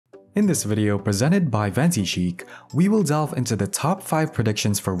In this video presented by Ventichic, we will delve into the top 5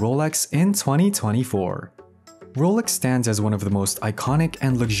 predictions for Rolex in 2024. Rolex stands as one of the most iconic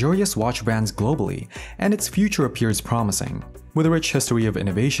and luxurious watch brands globally, and its future appears promising. With a rich history of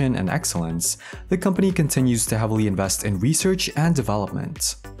innovation and excellence, the company continues to heavily invest in research and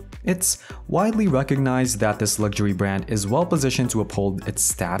development. It's widely recognized that this luxury brand is well positioned to uphold its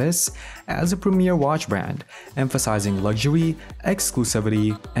status as a premier watch brand, emphasizing luxury,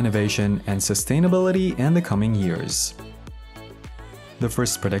 exclusivity, innovation, and sustainability in the coming years. The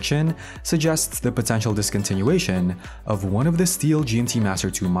first prediction suggests the potential discontinuation of one of the steel GMT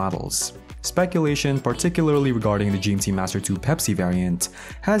Master 2 models. Speculation, particularly regarding the GMT Master 2 Pepsi variant,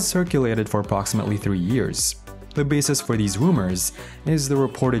 has circulated for approximately 3 years. The basis for these rumors is the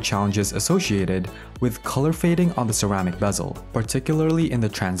reported challenges associated with color fading on the ceramic bezel, particularly in the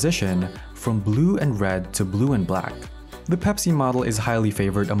transition from blue and red to blue and black. The Pepsi model is highly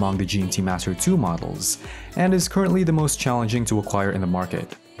favored among the GMT Master 2 models and is currently the most challenging to acquire in the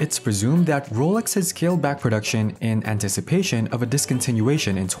market. It's presumed that Rolex has scaled back production in anticipation of a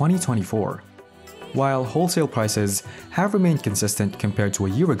discontinuation in 2024. While wholesale prices have remained consistent compared to a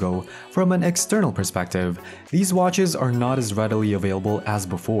year ago, from an external perspective, these watches are not as readily available as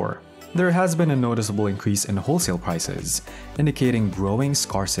before. There has been a noticeable increase in wholesale prices, indicating growing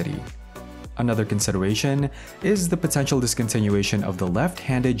scarcity. Another consideration is the potential discontinuation of the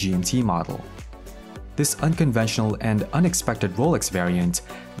left-handed GMT model. This unconventional and unexpected Rolex variant,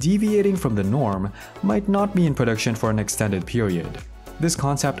 deviating from the norm, might not be in production for an extended period. This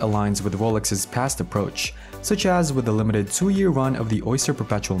concept aligns with Rolex's past approach, such as with the limited 2-year run of the Oyster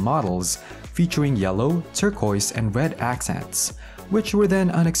Perpetual models featuring yellow, turquoise, and red accents, which were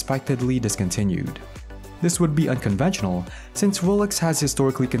then unexpectedly discontinued. This would be unconventional since Rolex has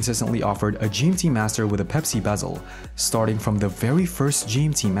historically consistently offered a GMT Master with a Pepsi bezel, starting from the very first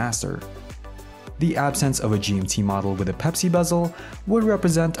GMT Master. The absence of a GMT model with a Pepsi bezel would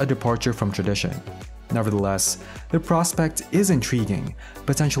represent a departure from tradition. Nevertheless, the prospect is intriguing,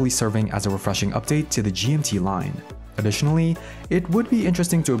 potentially serving as a refreshing update to the GMT line. Additionally, it would be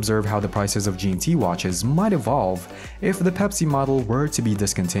interesting to observe how the prices of GMT watches might evolve if the Pepsi model were to be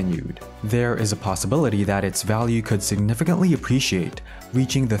discontinued. There is a possibility that its value could significantly appreciate,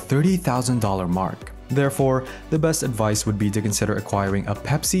 reaching the $30,000 mark. Therefore, the best advice would be to consider acquiring a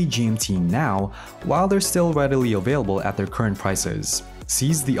Pepsi GMT now while they're still readily available at their current prices.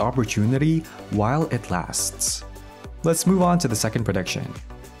 Seize the opportunity while it lasts. Let's move on to the second prediction.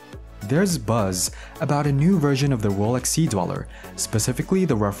 There's buzz about a new version of the Rolex Sea Dweller, specifically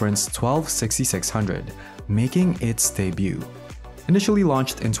the reference 126600, making its debut. Initially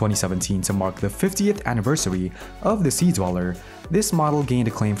launched in 2017 to mark the 50th anniversary of the Sea Dweller, this model gained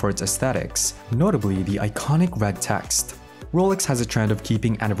acclaim for its aesthetics, notably the iconic red text. Rolex has a trend of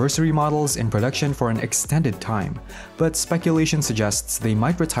keeping anniversary models in production for an extended time, but speculation suggests they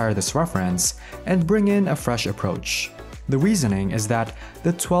might retire this reference and bring in a fresh approach. The reasoning is that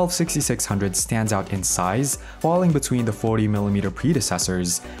the 126600 stands out in size, falling between the 40mm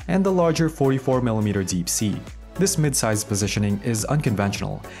predecessors and the larger 44mm Deep Sea. This mid-size positioning is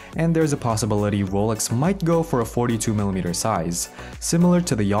unconventional, and there's a possibility Rolex might go for a 42mm size, similar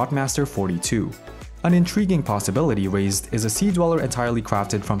to the Yachtmaster 42. An intriguing possibility raised is a Sea Dweller entirely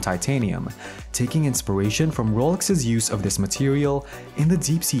crafted from titanium, taking inspiration from Rolex's use of this material in the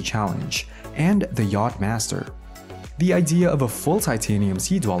Deep Sea Challenge and the Yachtmaster. The idea of a full titanium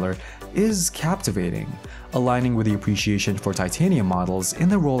Sea Dweller is captivating, aligning with the appreciation for titanium models in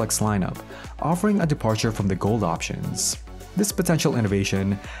the Rolex lineup, offering a departure from the gold options. This potential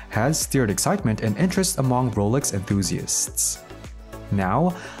innovation has stirred excitement and interest among Rolex enthusiasts.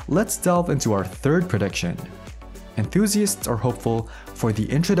 Now, let's delve into our third prediction. Enthusiasts are hopeful for the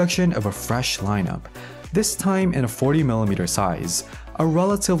introduction of a fresh lineup, this time in a 40mm size, a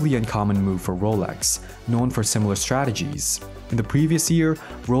relatively uncommon move for Rolex, known for similar strategies. In the previous year,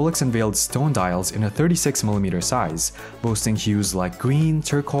 Rolex unveiled stone dials in a 36mm size, boasting hues like green,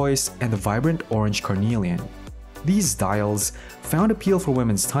 turquoise, and the vibrant orange carnelian. These dials found appeal for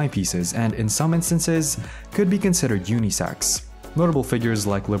women's timepieces and, in some instances, could be considered unisex. Notable figures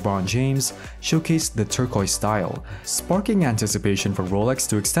like LeBron James showcased the turquoise style, sparking anticipation for Rolex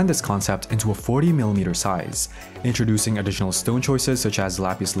to extend this concept into a 40mm size, introducing additional stone choices such as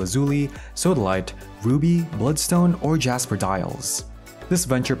lapis lazuli, sodalite, ruby, bloodstone, or jasper dials. This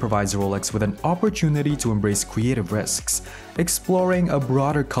venture provides Rolex with an opportunity to embrace creative risks, exploring a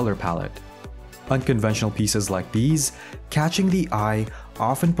broader color palette. Unconventional pieces like these, catching the eye,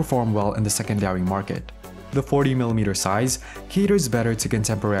 often perform well in the secondary market. The 40mm size caters better to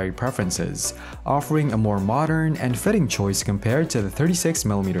contemporary preferences, offering a more modern and fitting choice compared to the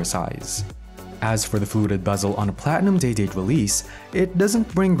 36mm size. As for the fluted bezel on a platinum day-date release, it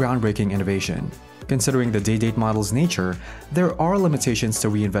doesn't bring groundbreaking innovation. Considering the day-date model's nature, there are limitations to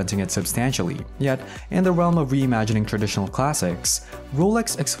reinventing it substantially, yet in the realm of reimagining traditional classics,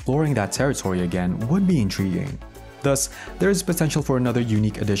 Rolex exploring that territory again would be intriguing. Thus, there is potential for another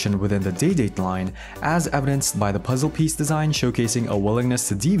unique addition within the day-date line, as evidenced by the puzzle piece design showcasing a willingness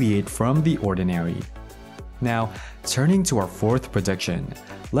to deviate from the ordinary. Now, turning to our fourth prediction,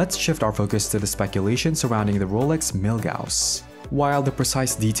 let's shift our focus to the speculation surrounding the Rolex Milgauss. While the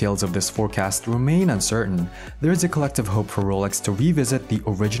precise details of this forecast remain uncertain, there is a collective hope for Rolex to revisit the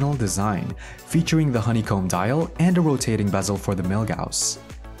original design, featuring the honeycomb dial and a rotating bezel for the Milgauss.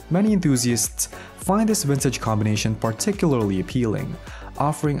 Many enthusiasts find this vintage combination particularly appealing,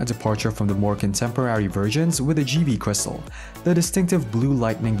 offering a departure from the more contemporary versions with a GV crystal, the distinctive blue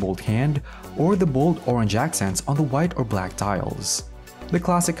lightning bolt hand, or the bold orange accents on the white or black dials. The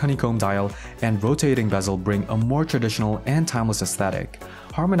classic honeycomb dial and rotating bezel bring a more traditional and timeless aesthetic,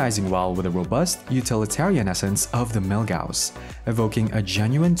 harmonizing well with the robust, utilitarian essence of the Milgauss, evoking a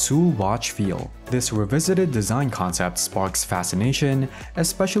genuine tool watch feel. This revisited design concept sparks fascination,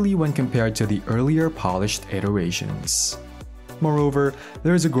 especially when compared to the earlier polished iterations. Moreover,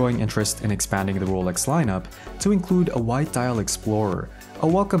 there is a growing interest in expanding the Rolex lineup to include a white dial Explorer, a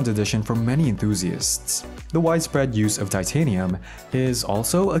welcomed addition for many enthusiasts. The widespread use of titanium is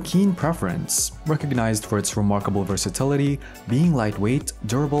also a keen preference, recognized for its remarkable versatility, being lightweight,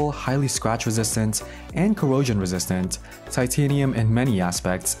 durable, highly scratch-resistant, and corrosion-resistant. Titanium in many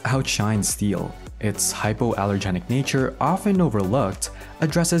aspects outshines steel. Its hypoallergenic nature, often overlooked,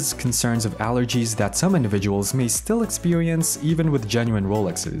 addresses concerns of allergies that some individuals may still experience even with genuine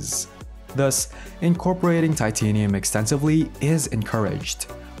Rolexes. Thus, incorporating titanium extensively is encouraged.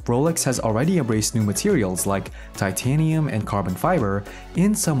 Rolex has already embraced new materials like titanium and carbon fiber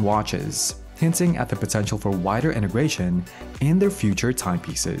in some watches, hinting at the potential for wider integration in their future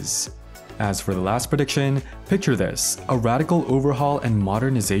timepieces. As for the last prediction, picture this, a radical overhaul and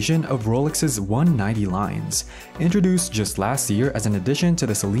modernization of Rolex's 190 lines, introduced just last year as an addition to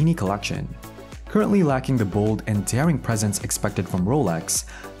the Cellini collection. Currently lacking the bold and daring presence expected from Rolex,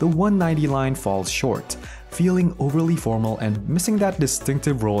 the 190 line falls short, feeling overly formal and missing that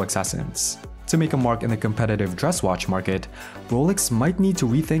distinctive Rolex essence. To make a mark in the competitive dress watch market, Rolex might need to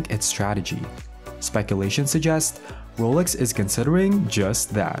rethink its strategy. Speculation suggests Rolex is considering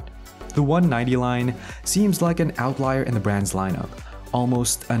just that. The 190 line seems like an outlier in the brand's lineup,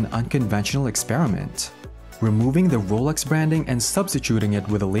 almost an unconventional experiment. Removing the Rolex branding and substituting it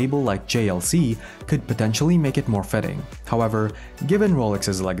with a label like JLC could potentially make it more fitting. However, given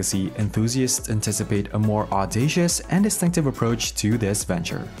Rolex's legacy, enthusiasts anticipate a more audacious and distinctive approach to this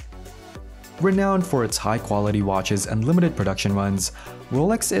venture. Renowned for its high-quality watches and limited production runs,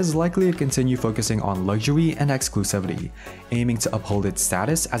 Rolex is likely to continue focusing on luxury and exclusivity, aiming to uphold its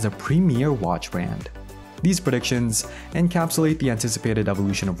status as a premier watch brand. These predictions encapsulate the anticipated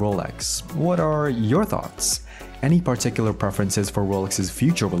evolution of Rolex. What are your thoughts? Any particular preferences for Rolex's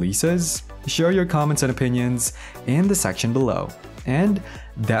future releases? Share your comments and opinions in the section below. And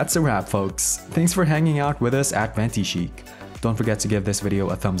that's a wrap, folks. Thanks for hanging out with us at Ventichic. Don't forget to give this video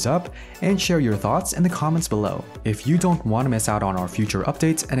a thumbs up and share your thoughts in the comments below. If you don't want to miss out on our future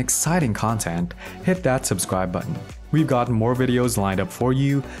updates and exciting content, hit that subscribe button. We've got more videos lined up for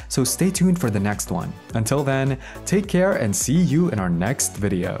you, so stay tuned for the next one. Until then, take care and see you in our next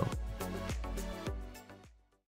video.